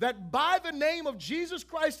that by the name of Jesus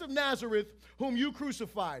Christ of Nazareth, whom you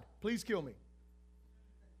crucified, please kill me.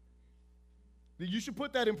 You should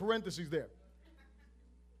put that in parentheses there.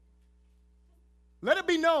 Let it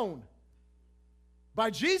be known by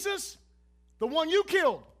Jesus, the one you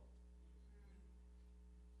killed.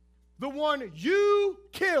 The one you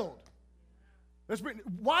killed.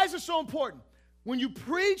 Why is it so important? When you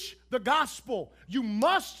preach the gospel, you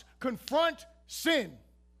must confront sin.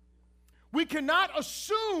 We cannot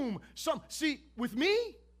assume see, with me,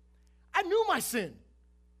 I knew my sin.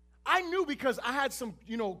 I knew because I had some,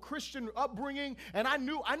 Christian upbringing, and I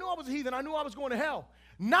knew I was a heathen. I knew I was going to hell.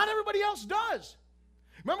 Not everybody else does.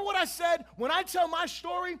 Remember what I said? When I tell my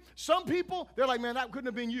story, some people, they're like, man, that couldn't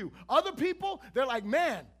have been you. Other people, they're like,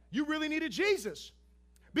 man, you really needed Jesus.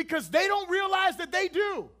 Because they don't realize that they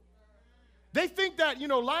do. They think that,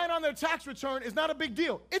 lying on their tax return is not a big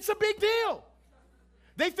deal. It's a big deal.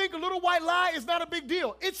 They think a little white lie is not a big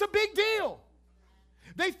deal. It's a big deal.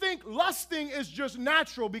 They think lusting is just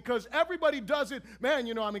natural because everybody does it. Man,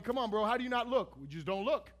 come on, bro, how do you not look? We just don't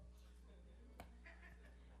look.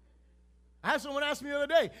 I had someone ask me the other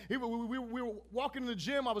day. We were walking in the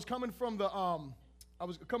gym. I was coming from the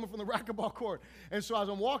racquetball court. And so as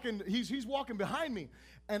I'm walking, he's walking behind me.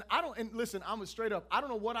 And listen, I'm straight up. I don't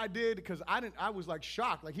know what I did because I was like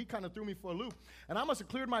shocked. Like he kind of threw me for a loop. And I must have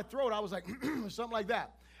cleared my throat. I was like, something like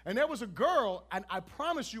that. And there was a girl, and I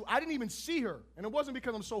promise you, I didn't even see her. And it wasn't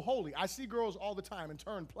because I'm so holy. I see girls all the time and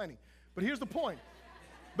turn plenty. But here's the point.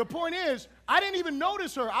 The point is, I didn't even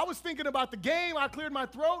notice her. I was thinking about the game. I cleared my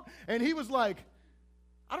throat. And he was like,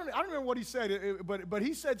 I don't remember what he said, but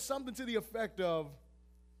he said something to the effect of,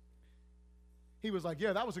 he was like,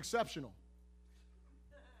 yeah, that was exceptional.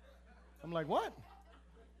 I'm like, what?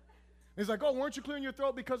 He's like, oh, weren't you clearing your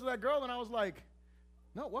throat because of that girl? And I was like,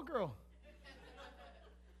 no, what girl?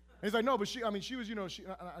 And he's like, no, but she was,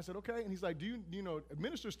 I said, okay. And he's like, do you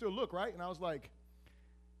ministers still look, right? And I was like,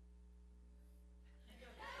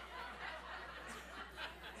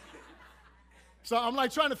 So I'm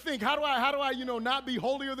like trying to think, how do I, not be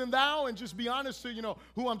holier than thou and just be honest to,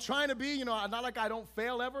 who I'm trying to be. Not like I don't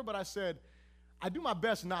fail ever, but I said, I do my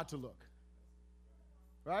best not to look.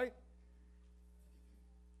 Right?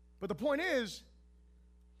 But the point is,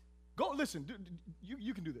 go, listen,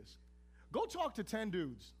 you can do this. Go talk to 10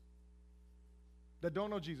 dudes that don't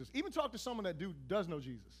know Jesus. Even talk to someone that does know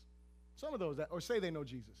Jesus. Some of those that, or say they know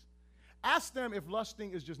Jesus. Ask them if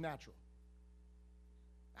lusting is just natural.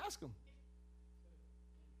 Ask them.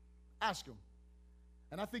 Ask them.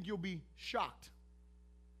 And I think you'll be shocked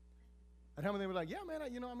at how many they were like, yeah, man,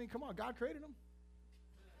 come on, God created them.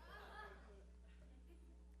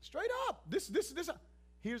 Straight up.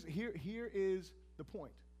 Here is the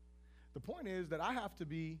point. The point is that I have to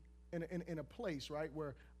be in a place, right,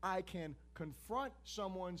 where I can confront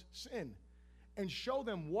someone's sin and show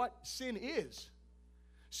them what sin is.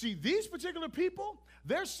 See, these particular people,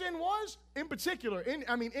 their sin was, in particular,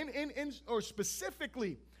 or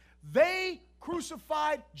specifically, they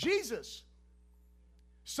crucified Jesus.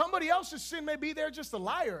 Somebody else's sin may be they're just a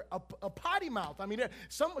liar, a potty mouth.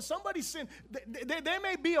 Somebody's sin, there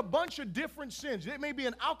may be a bunch of different sins. It may be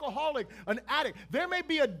an alcoholic, an addict. There may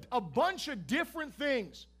be a bunch of different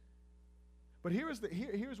things. But here's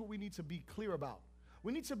what we need to be clear about.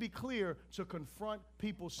 We need to be clear to confront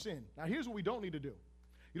people's sin. Now, here's what we don't need to do.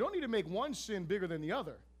 You don't need to make one sin bigger than the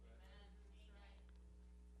other.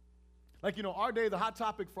 Like, our day, the hot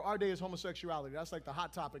topic for our day is homosexuality. That's like the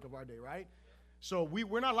hot topic of our day, right? So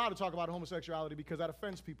we're not allowed to talk about homosexuality because that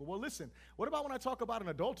offends people. Well, listen, what about when I talk about an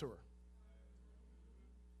adulterer?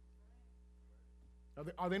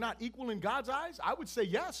 Are they not equal in God's eyes? I would say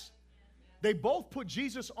yes. They both put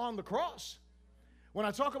Jesus on the cross. When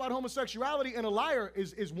I talk about homosexuality and a liar,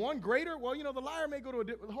 is one greater? Well, the liar may go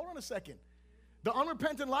to hold on a second. The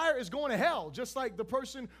unrepentant liar is going to hell, just like the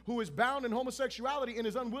person who is bound in homosexuality and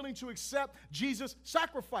is unwilling to accept Jesus'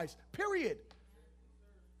 sacrifice, period.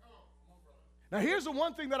 Now, here's the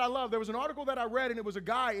one thing that I love. There was an article that I read, and it was a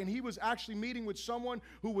guy, and he was actually meeting with someone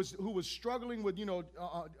who was struggling with,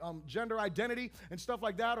 gender identity and stuff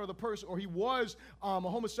like that, or he was a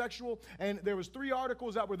homosexual. And there was 3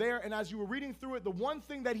 articles that were there, and as you were reading through it, the one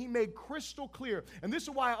thing that he made crystal clear, and this is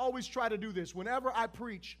why I always try to do this whenever I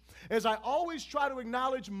preach, is I always try to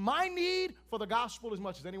acknowledge my need for the gospel as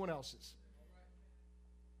much as anyone else's.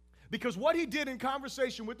 Because what he did in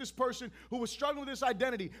conversation with this person who was struggling with this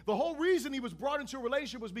identity, the whole reason he was brought into a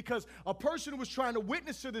relationship was because a person who was trying to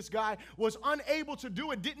witness to this guy was unable to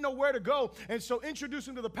do it, didn't know where to go. And so introduced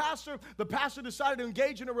him to the pastor decided to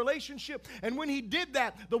engage in a relationship. And when he did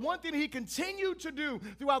that, the one thing he continued to do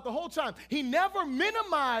throughout the whole time, he never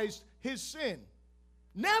minimized his sin.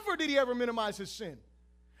 Never did he ever minimize his sin.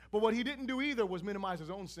 But what he didn't do either was minimize his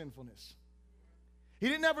own sinfulness. He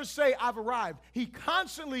didn't ever say, I've arrived. He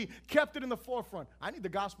constantly kept it in the forefront. I need the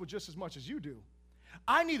gospel just as much as you do.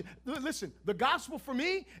 Listen, the gospel for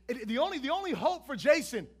me, the only hope for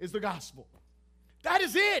Jason is the gospel. That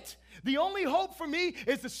is it. The only hope for me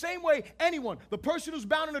is the same way anyone, the person who's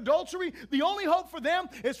bound in adultery, the only hope for them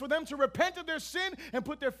is for them to repent of their sin and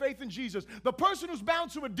put their faith in Jesus. The person who's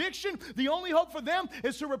bound to addiction, the only hope for them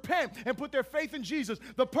is to repent and put their faith in Jesus.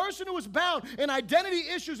 The person who is bound in identity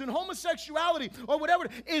issues and homosexuality or whatever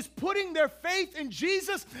is putting their faith in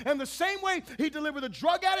Jesus. And the same way he delivered the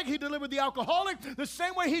drug addict, he delivered the alcoholic, the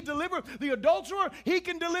same way he delivered the adulterer, he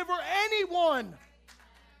can deliver anyone.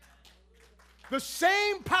 The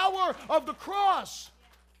same power of the cross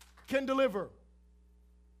can deliver.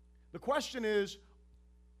 The question is,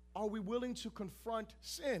 are we willing to confront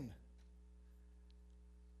sin?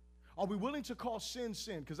 Are we willing to call sin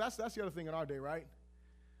sin? Because that's the other thing in our day, right?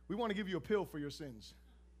 We want to give you a pill for your sins.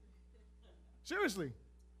 Seriously.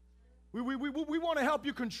 We want to help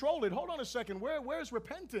you control it. Hold on a second. Where's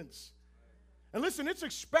repentance? And listen, it's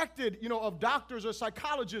expected, of doctors or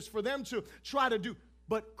psychologists for them to try to do.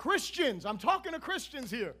 But Christians, I'm talking to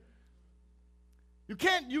Christians here. You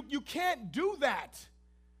can't do that.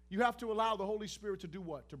 You have to allow the Holy Spirit to do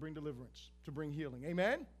what? To bring deliverance, to bring healing.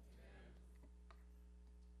 Amen?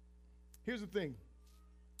 Here's the thing.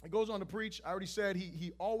 It goes on to preach. I already said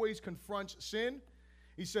he always confronts sin.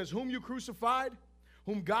 He says, whom you crucified,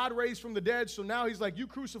 whom God raised from the dead. So now he's like, you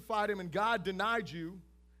crucified him and God denied you.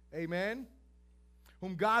 Amen?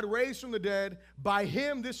 Whom God raised from the dead, by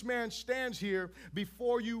him this man stands here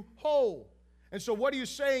before you whole. And so what he is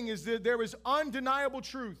saying is that there is undeniable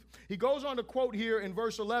truth. He goes on to quote here in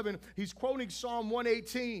verse 11, he's quoting Psalm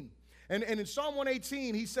 118. And in Psalm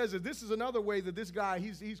 118, he says that this is another way that this guy,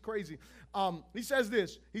 he's crazy. He says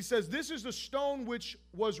this. He says, this is the stone which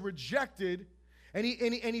was rejected. And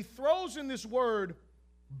he throws in this word,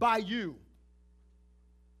 by you.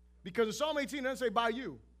 Because in Psalm 18, it doesn't say by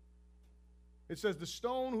you. It says the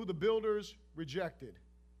stone who the builders rejected.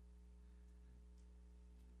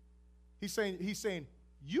 He's saying,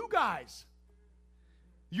 you guys,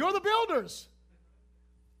 you're the builders.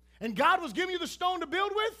 And God was giving you the stone to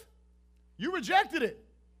build with. You rejected it.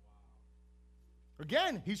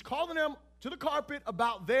 Again, he's calling them to the carpet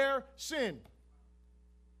about their sin.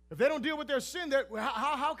 If they don't deal with their sin,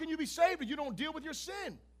 how can you be saved if you don't deal with your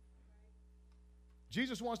sin?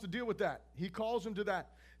 Jesus wants to deal with that. He calls them to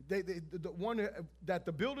that. The one that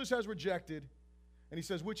the builders has rejected, and he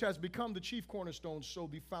says, which has become the chief cornerstone, so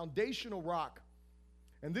the foundational rock.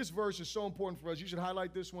 And this verse is so important for us. You should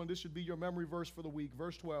highlight this one. This should be your memory verse for the week.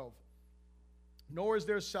 Verse 12. Nor is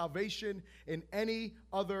there salvation in any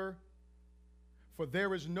other, for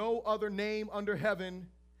there is no other name under heaven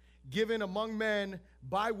given among men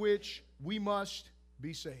by which we must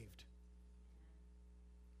be saved.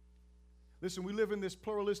 Listen, we live in this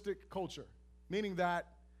pluralistic culture, meaning that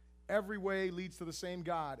every way leads to the same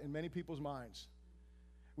God in many people's minds.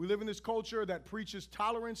 We live in this culture that preaches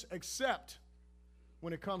tolerance except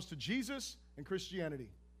when it comes to Jesus and Christianity.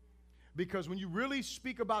 Because when you really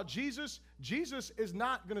speak about Jesus, Jesus is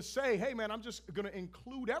not going to say, hey, man, I'm just going to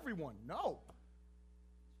include everyone. No.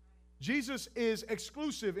 Jesus is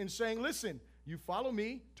exclusive in saying, listen, you follow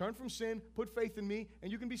me, turn from sin, put faith in me,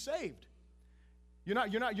 and you can be saved. You're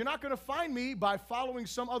not going to find me by following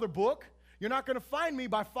some other book. You're not going to find me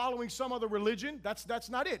by following some other religion. That's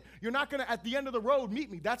not it. You're not going to, at the end of the road,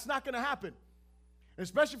 meet me. That's not going to happen. And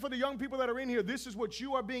especially for the young people that are in here, this is what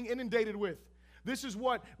you are being inundated with. This is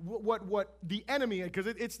what the enemy, because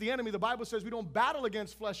it's the enemy. The Bible says we don't battle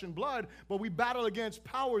against flesh and blood, but we battle against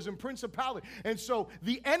powers and principalities. And so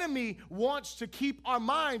the enemy wants to keep our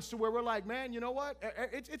minds to where we're like, man, you know what?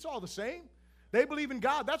 It's all the same. They believe in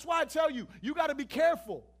God. That's why I tell you, you got to be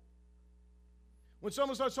careful. When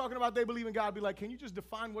someone starts talking about they believe in God, be like, can you just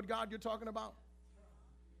define what God you're talking about?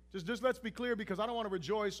 Just let's be clear, because I don't want to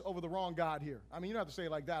rejoice over the wrong God here. I mean, you don't have to say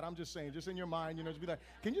it like that. I'm just saying, just in your mind, just be like,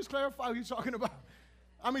 can you just clarify who you're talking about?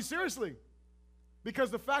 I mean, seriously.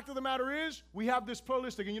 Because the fact of the matter is, we have this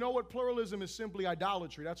pluralistic, and you know what? Pluralism is simply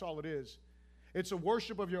idolatry. That's all it is. It's a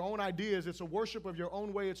worship of your own ideas. It's a worship of your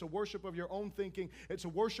own way. It's a worship of your own thinking. It's a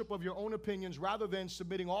worship of your own opinions, rather than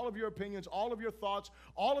submitting all of your opinions, all of your thoughts,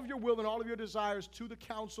 all of your will, and all of your desires to the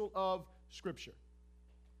counsel of Scripture.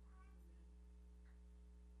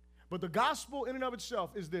 But the gospel in and of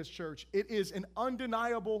itself is this, church. It is an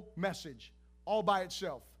undeniable message all by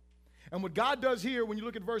itself. And what God does here, when you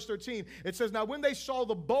look at verse 13, it says, now when they saw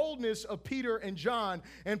the boldness of Peter and John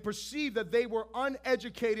and perceived that they were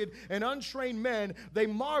uneducated and untrained men, they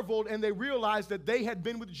marveled and they realized that they had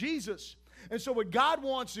been with Jesus. And so what God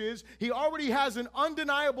wants is, he already has an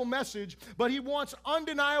undeniable message, but he wants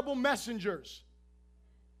undeniable messengers.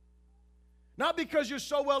 Not because you're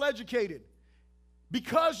so well educated,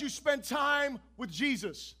 because you spend time with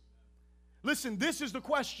Jesus. Listen, this is the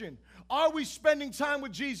question. Are we spending time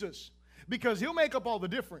with Jesus? Because he'll make up all the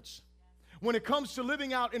difference. When it comes to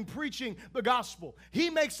living out and preaching the gospel, he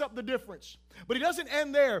makes up the difference. But he doesn't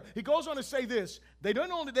end there. He goes on to say this. They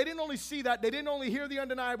didn't only see that. They didn't only hear the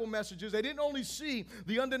undeniable messages. They didn't only see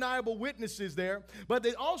the undeniable witnesses there. But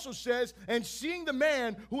it also says, and seeing the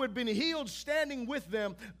man who had been healed standing with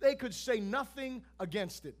them, they could say nothing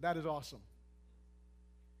against it. That is awesome.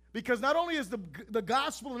 Because not only is the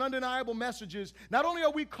gospel and undeniable messages, not only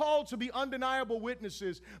are we called to be undeniable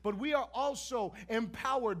witnesses, but we are also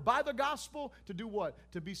empowered by the gospel to do what?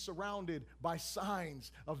 To be surrounded by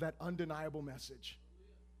signs of that undeniable message.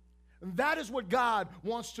 And that is what God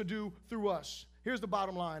wants to do through us. Here's the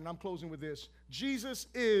bottom line, and I'm closing with this. Jesus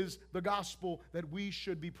is the gospel that we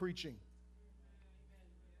should be preaching.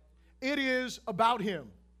 It is about him.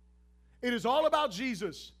 It is all about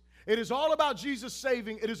Jesus. It is all about Jesus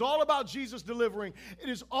saving. It is all about Jesus delivering. It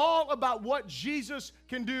is all about what Jesus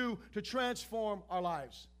can do to transform our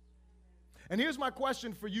lives. And here's my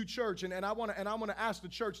question for you, church, and I'm going to ask the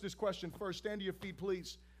church this question first. Stand to your feet,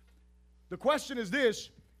 please. The question is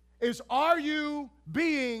this, are you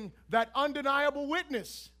being that undeniable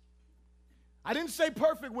witness? I didn't say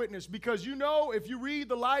perfect witness, because if you read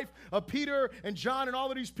the life of Peter and John and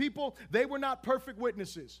all of these people, they were not perfect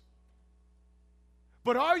witnesses.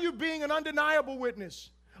 But are you being an undeniable witness?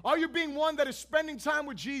 Are you being one that is spending time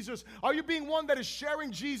with Jesus? Are you being one that is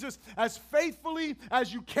sharing Jesus as faithfully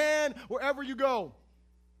as you can wherever you go?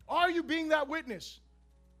 Are you being that witness?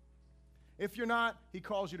 If you're not, he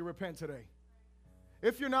calls you to repent today.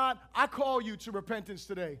 If you're not, I call you to repentance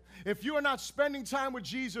today. If you are not spending time with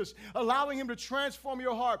Jesus, allowing him to transform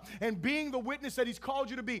your heart and being the witness that he's called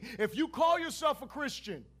you to be, if you call yourself a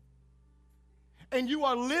Christian, and you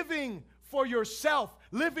are living for yourself,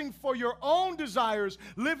 living for your own desires,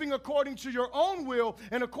 living according to your own will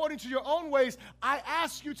and according to your own ways, I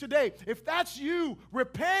ask you today, if that's you,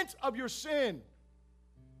 repent of your sin.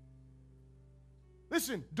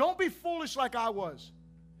 Listen, don't be foolish like I was.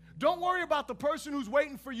 Don't worry about the person who's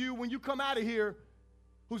waiting for you when you come out of here,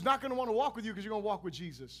 who's not going to want to walk with you because you're going to walk with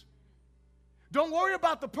Jesus. Don't worry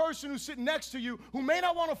about the person who's sitting next to you who may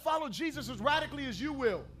not want to follow Jesus as radically as you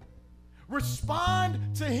will. Respond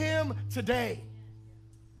to him today.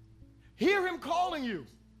 Hear him calling you.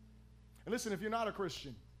 And listen, if you're not a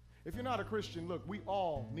Christian, look, we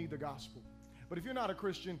all need the gospel. But if you're not a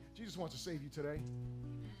Christian, Jesus wants to save you today.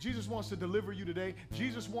 Jesus wants to deliver you today.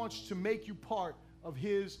 Jesus wants to make you part of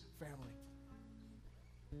his family.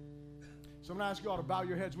 So I'm going to ask you all to bow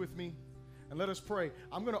your heads with me and let us pray.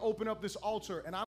 I'm going to open up this altar and